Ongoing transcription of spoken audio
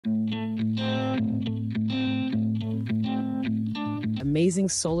amazing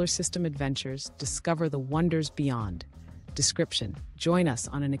solar system adventures, discover the wonders beyond. Description: join us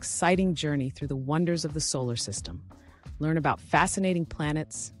on an exciting journey through the wonders of the solar system. Learn about fascinating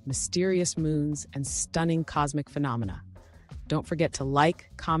planets, mysterious moons, and stunning cosmic phenomena. Don't forget to like,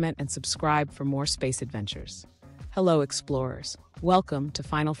 comment, and subscribe for more space adventures. Hello, explorers. Welcome to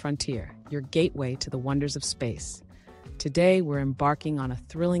Final Frontier, your gateway to the wonders of space. Today, we're embarking on a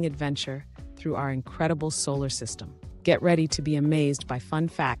thrilling adventure through our incredible solar system. Get ready to be amazed by fun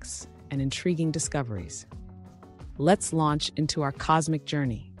facts and intriguing discoveries. Let's launch into our cosmic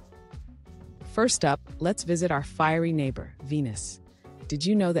journey. First up, let's visit our fiery neighbor, Venus. Did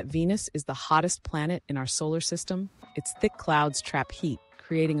you know that Venus is the hottest planet in our solar system? Its thick clouds trap heat,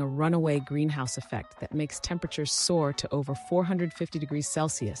 creating a runaway greenhouse effect that makes temperatures soar to over 450 degrees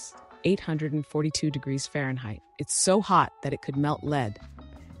Celsius, 842 degrees Fahrenheit. It's so hot that it could melt lead.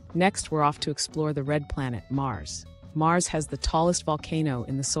 Next, we're off to explore the red planet, Mars. Mars has the tallest volcano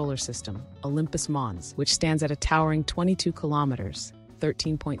in the solar system, Olympus Mons, which stands at a towering 22 kilometers,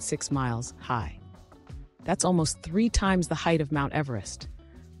 13.6 miles high. That's almost 3 times the height of Mount Everest.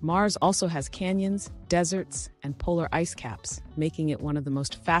 Mars also has canyons, deserts, and polar ice caps, making it one of the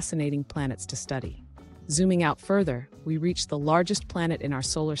most fascinating planets to study. Zooming out further, we reach the largest planet in our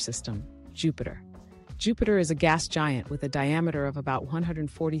solar system, Jupiter. Jupiter is a gas giant with a diameter of about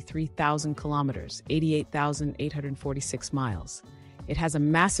 143,000 kilometers, 88,846 miles. It has a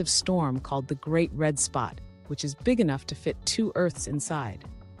massive storm called the Great Red Spot, which is big enough to fit 2 Earths inside.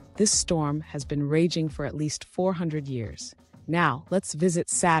 This storm has been raging for at least 400 years. Now, let's visit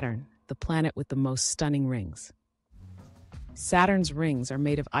Saturn, the planet with the most stunning rings. Saturn's rings are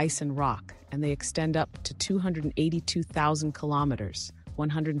made of ice and rock, and they extend up to 282,000 kilometers,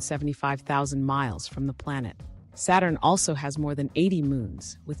 175,000 miles from the planet. Saturn also has more than 80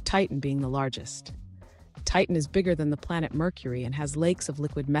 moons, with Titan being the largest. Titan is bigger than the planet Mercury and has lakes of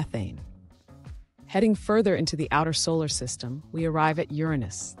liquid methane. Heading further into the outer solar system, we arrive at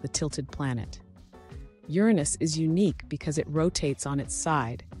Uranus, the tilted planet. Uranus is unique because it rotates on its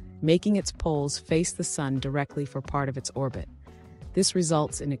side, making its poles face the sun directly for part of its orbit. This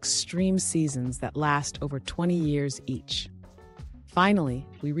results in extreme seasons that last over 20 years each. Finally,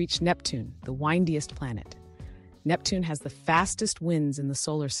 we reach Neptune, the windiest planet. Neptune has the fastest winds in the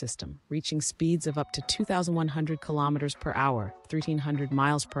solar system, reaching speeds of up to 2,100 kilometers per hour, 1,300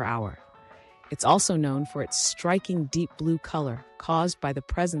 miles per hour. It's also known for its striking deep blue color caused by the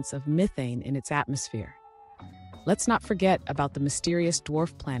presence of methane in its atmosphere. Let's not forget about the mysterious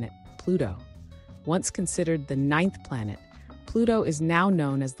dwarf planet, Pluto. Once considered the 9th planet, Pluto is now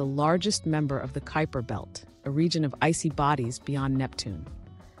known as the largest member of the Kuiper Belt, a region of icy bodies beyond Neptune.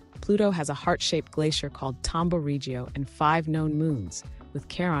 Pluto has a heart-shaped glacier called Tombaugh Regio and 5 known moons, with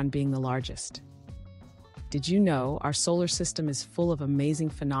Charon being the largest. Did you know our solar system is full of amazing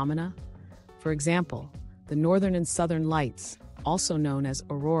phenomena? For example, the northern and southern lights, also known as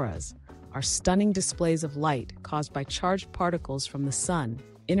auroras, are stunning displays of light caused by charged particles from the sun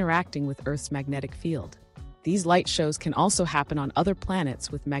interacting with Earth's magnetic field. These light shows can also happen on other planets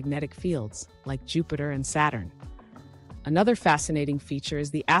with magnetic fields, like Jupiter and Saturn. Another fascinating feature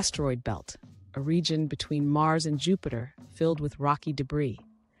is the asteroid belt, a region between Mars and Jupiter filled with rocky debris.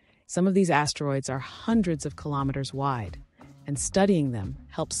 Some of these asteroids are hundreds of kilometers wide, and studying them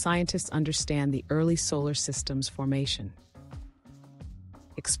helps scientists understand the early solar system's formation.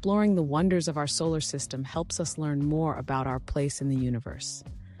 Exploring the wonders of our solar system helps us learn more about our place in the universe.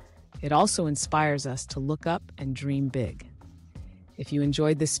 It also inspires us to look up and dream big. If you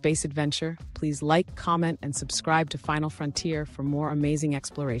enjoyed this space adventure, please like, comment, and subscribe to Final Frontier for more amazing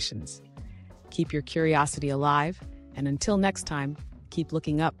explorations. Keep your curiosity alive, and until next time, keep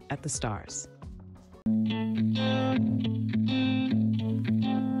looking up at the stars.